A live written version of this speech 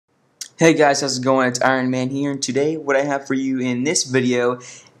Hey guys, how's it going? It's Iron Man here, and today what I have for you in this video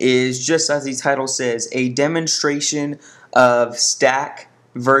is, just as the title says, a demonstration of Stack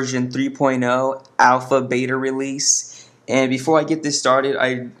version 3.0 alpha beta release. And before I get this started,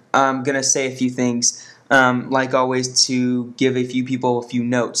 I'm going to say a few things, like always, to give a few people a few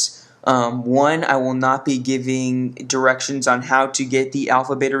notes. One, I will not be giving directions on how to get the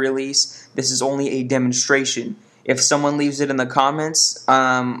alpha beta release. This is only a demonstration. If someone leaves it in the comments,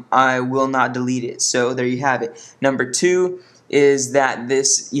 I will not delete it. So there you have it. Number two is that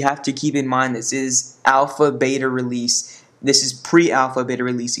you have to keep in mind, this is alpha beta release. This is pre-alpha beta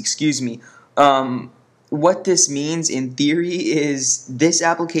release, excuse me. What this means in theory is this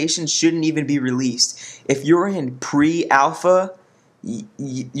application shouldn't even be released. If you're in pre-alpha,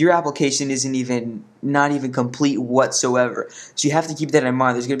 your application isn't not even complete whatsoever. So you have to keep that in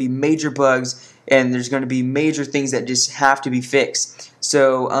mind. There's going to be major bugs and there's going to be major things that just have to be fixed.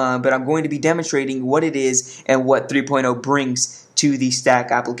 So, but I'm going to be demonstrating what it is and what 3.0 brings to the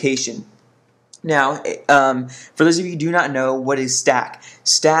Stack application. Now, for those of you who do not know, what is Stack?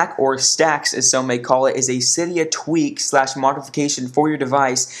 Stack, or Stacks as some may call it, is a Cydia tweak / modification for your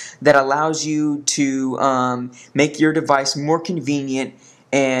device that allows you to make your device more convenient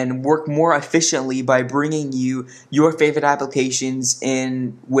and work more efficiently by bringing you your favorite applications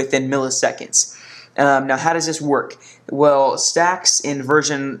within milliseconds. Now, how does this work? Well, Stacks in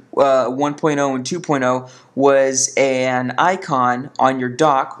version 1.0 and 2.0 was an icon on your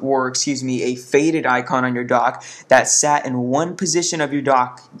dock, or excuse me, a faded icon on your dock that sat in one position of your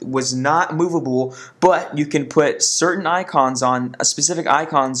dock, was not movable, but you can put certain icons on, specific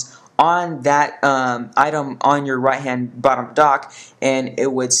icons on that item on your right-hand bottom dock, and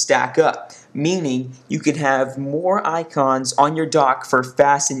it would stack up, meaning you could have more icons on your dock for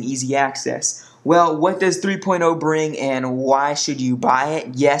fast and easy access. Well, what does 3.0 bring and why should you buy it?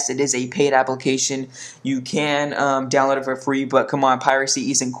 Yes, it is a paid application. You can download it for free, but come on, piracy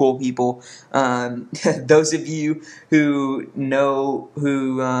isn't cool, people. Those of you who know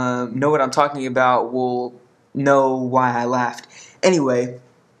what I'm talking about will know why I laughed. Anyway,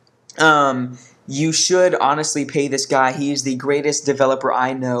 you should honestly pay this guy. He is the greatest developer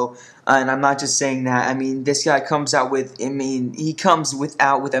I know, and I'm not just saying that. I mean, this guy comes out with, he comes with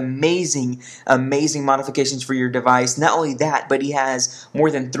amazing modifications for your device. Not only that, but he has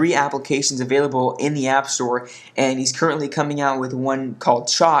more than 3 applications available in the App Store, and he's currently coming out with one called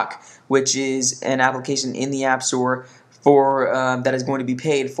Chalk, which is an application in the App Store for that is going to be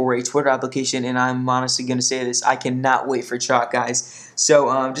paid for a Twitter application, and I'm honestly going to say this, I cannot wait for Chalk, guys.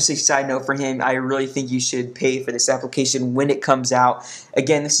 So just a side note for him, I really think you should pay for this application when it comes out.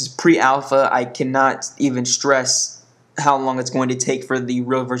 Again, this is pre-alpha. I cannot even stress how long it's going to take for the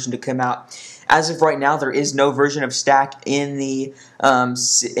real version to come out. As of right now, there is no version of Stack in the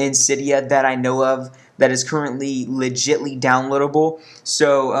in Cydia that I know of that is currently legitly downloadable.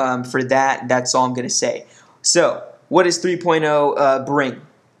 So for that, that's all I'm going to say. So what does 3.0 bring?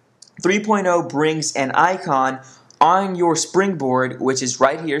 3.0 brings an icon on your springboard, which is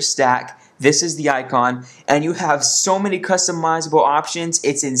right here, Stack. This is the icon, and you have so many customizable options,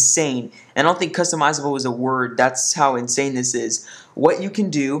 it's insane. And I don't think customizable is a word, that's how insane this is. What you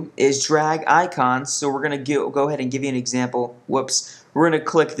can do is drag icons, so we're going to go ahead and give you an example. Whoops. We're going to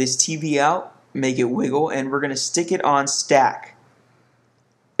click this TV out, make it wiggle, and we're going to stick it on Stack.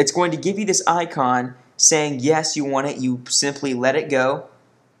 It's going to give you this icon saying yes, you want it. You simply let it go,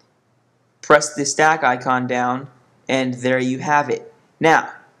 press the Stack icon down, and there you have it.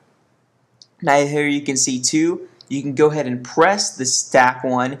 Now here you can see too, you can go ahead and press the Stack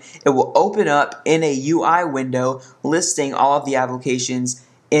one. It will open up in a UI window listing all of the applications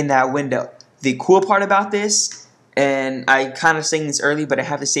in that window. The cool part about this, and I kind of saying this early, but I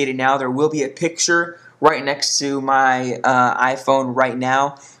have to say it now, there will be a picture right next to my iPhone right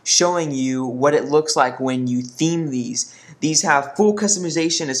now showing you what it looks like when you theme these. These have full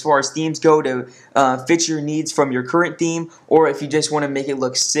customization as far as themes go to fit your needs from your current theme, or if you just want to make it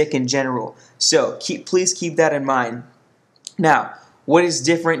look sick in general. So please keep that in mind. Now, what is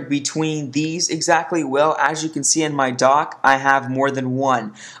different between these exactly? Well, as you can see in my dock, I have more than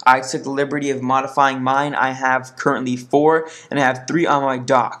one. I took the liberty of modifying mine. I have currently 4, and I have 3 on my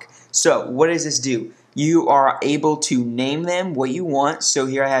dock. So what does this do? You are able to name them what you want. So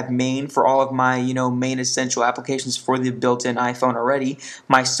here I have main for all of my, main essential applications for the built-in iPhone already.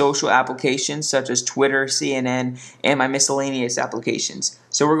 My social applications such as Twitter, CNN, and my miscellaneous applications.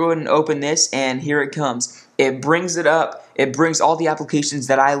 So we're going to open this, and here it comes. It brings it up. It brings all the applications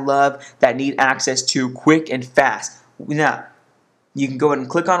that I love that need access to quick and fast. Now, you can go ahead and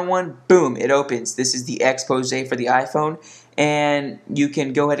click on one, boom, it opens. This is the expose for the iPhone, and you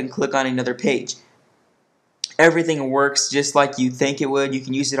can go ahead and click on another page. Everything works just like you think it would. You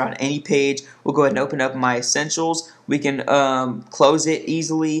can use it on any page. We'll go ahead and open up my essentials. We can close it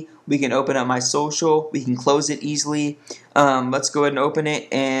easily. We can open up my social. We can close it easily. Let's go ahead and open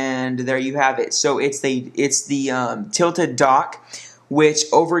it, and there you have it. So it's the tilted dock, which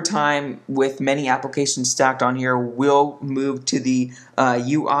over time, with many applications stacked on here, will move to the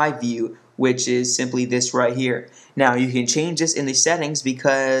UI view, which is simply this right here. Now you can change this in the settings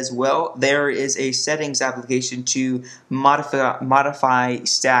because, well, there is a settings application to modify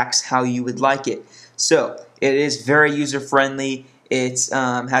stacks how you would like it. So it is very user friendly. It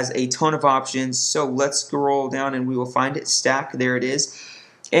has a ton of options. So let's scroll down and we will find it. Stack, there it is.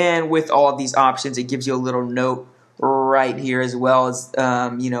 And with all of these options, it gives you a little note right here as well as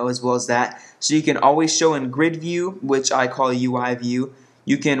as well as that. So you can always show in grid view, which I call UI view.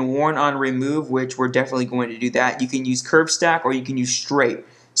 You can warn on remove, which we're definitely going to do that. You can use curve stack or you can use straight.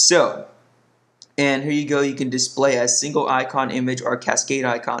 So, and here you go, you can display a single icon image or cascade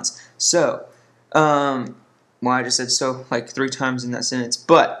icons. So, well, I just said so like 3 times in that sentence.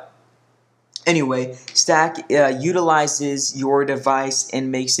 But anyway, stack utilizes your device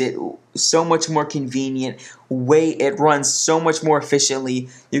and makes it so much more convenient. It runs so much more efficiently.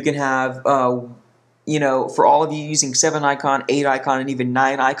 You can have for all of you using 7 icon, 8 icon, and even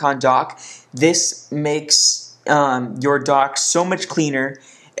 9 icon dock, this makes your dock so much cleaner.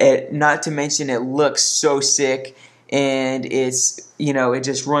 Not to mention it looks so sick, and it's it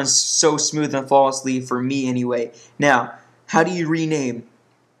just runs so smooth and flawlessly for me anyway. Now, how do you rename?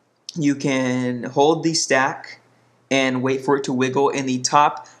 You can hold the stack and wait for it to wiggle. In the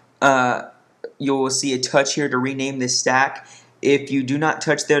top, you'll see a touch here to rename the stack. If you do not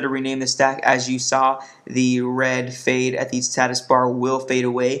touch there to rename the stack, as you saw, the red fade at the status bar will fade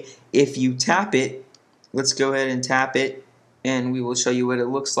away. If you tap it, let's go ahead and tap it, and we will show you what it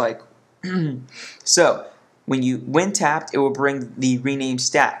looks like. So, when tapped, it will bring the rename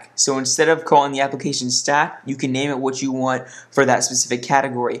stack. So instead of calling the application stack, you can name it what you want for that specific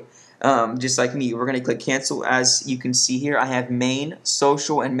category. Just like me, we're going to click cancel. As you can see here, I have main,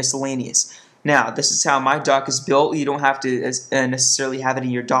 social, and miscellaneous. Now, this is how my dock is built. You don't have to necessarily have it in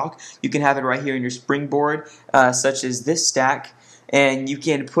your dock. You can have it right here in your springboard, such as this stack, and you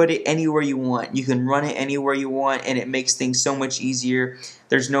can put it anywhere you want. You can run it anywhere you want, and it makes things so much easier.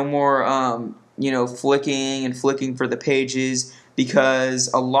 There's no more, flicking and flicking for the pages,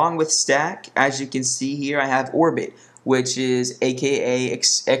 because along with stack, as you can see here, I have orbit, which is aka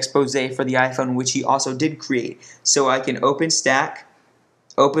expose for the iPhone, which he also did create. So I can open stack,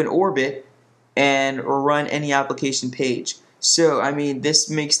 open orbit, and run any application page. So, I mean, this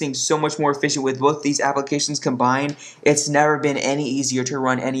makes things so much more efficient with both these applications combined. It's never been any easier to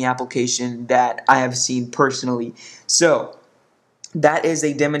run any application that I have seen personally. So, that is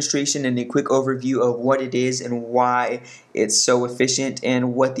a demonstration and a quick overview of what it is and why it's so efficient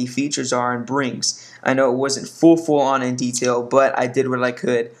and what the features are and brings. I know it wasn't full on in detail, but I did what I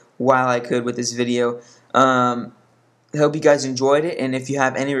could while I could with this video. I hope you guys enjoyed it, and if you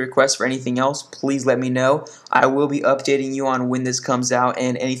have any requests for anything else, please let me know. I will be updating you on when this comes out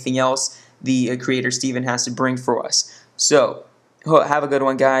and anything else the creator Steven has to bring for us. So, have a good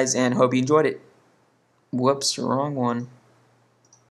one, guys, and hope you enjoyed it. Whoops, wrong one.